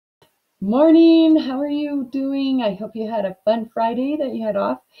Morning. How are you doing? I hope you had a fun Friday that you had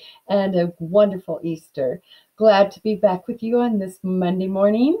off and a wonderful Easter. Glad to be back with you on this Monday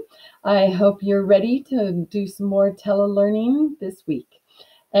morning. I hope you're ready to do some more telelearning this week.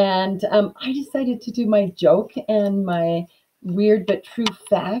 And I decided to do my joke and my weird but true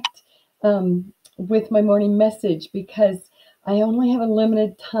fact with my morning message because I only have a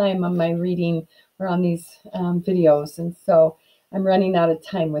limited time on my reading or on these videos. And so I'm running out of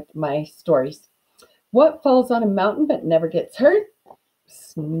time with my stories. What falls on a mountain but never gets hurt?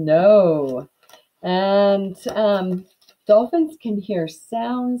 Snow. And dolphins can hear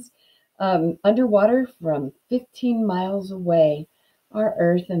sounds underwater from 15 miles away. Our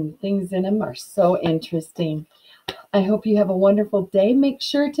Earth and things in them are so interesting. I hope you have a wonderful day. Make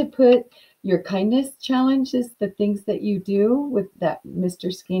sure to put your kindness challenges, the things that you do with that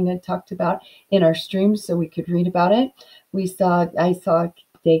Mr. Skeen had talked about in our stream so we could read about it. I saw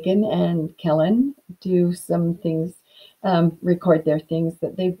Dagan and Kellen do some things, record their things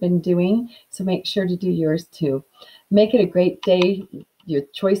that they've been doing. So make sure to do yours too. Make it a great day. Your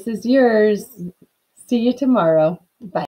choice is yours. See you tomorrow.